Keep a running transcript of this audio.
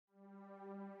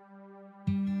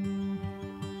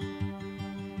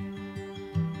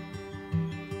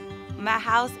my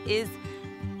house is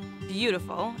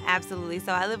beautiful, absolutely.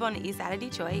 So I live on the east side of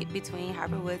Detroit between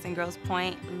Harbor Woods and Grosse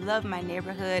Pointe. Love my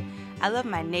neighborhood. I love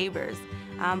my neighbors.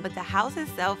 But the house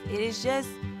itself, it is just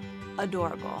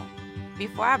adorable.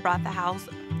 Before I bought the house,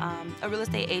 a real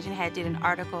estate agent had did an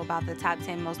article about the top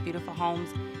 10 most beautiful homes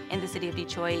in the city of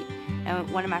Detroit. And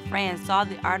one of my friends saw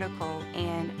the article,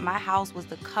 and my house was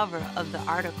the cover of the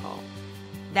article.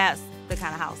 That's the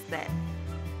kind of house that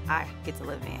I get to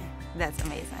live in. That's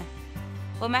amazing.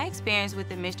 Well, my experience with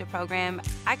the MSHDA program,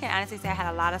 I can honestly say I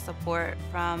had a lot of support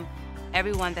from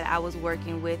everyone that I was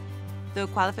working with. The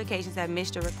qualifications that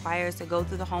MSHDA requires to go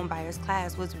through the home buyers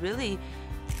class was really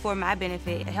for my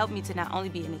benefit. It helped me to not only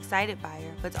be an excited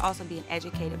buyer, but to also be an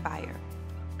educated buyer.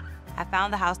 I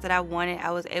found the house that I wanted.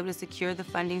 I was able to secure the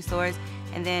funding source,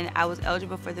 and then I was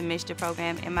eligible for the MSHDA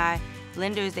program, and my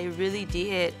lenders, they really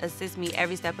did assist me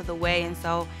every step of the way. And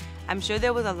so I'm sure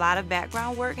there was a lot of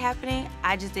background work happening.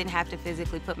 I just didn't have to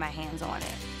physically put my hands on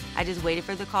it. I just waited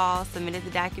for the call, submitted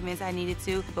the documents I needed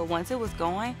to, but once it was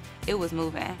going, it was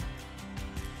moving.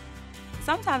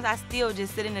 Sometimes I still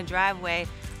just sit in the driveway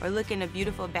or look in the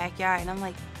beautiful backyard and I'm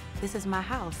like, this is my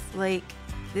house. Like,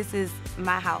 this is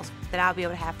my house that I'll be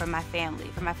able to have for my family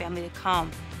to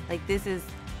come. Like, this is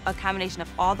a combination of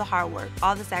all the hard work,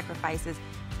 all the sacrifices.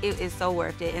 It is so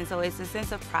worth it. And so it's a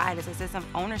sense of pride, it's a sense of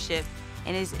ownership,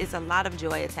 and it's a lot of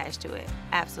joy attached to it,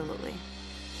 absolutely.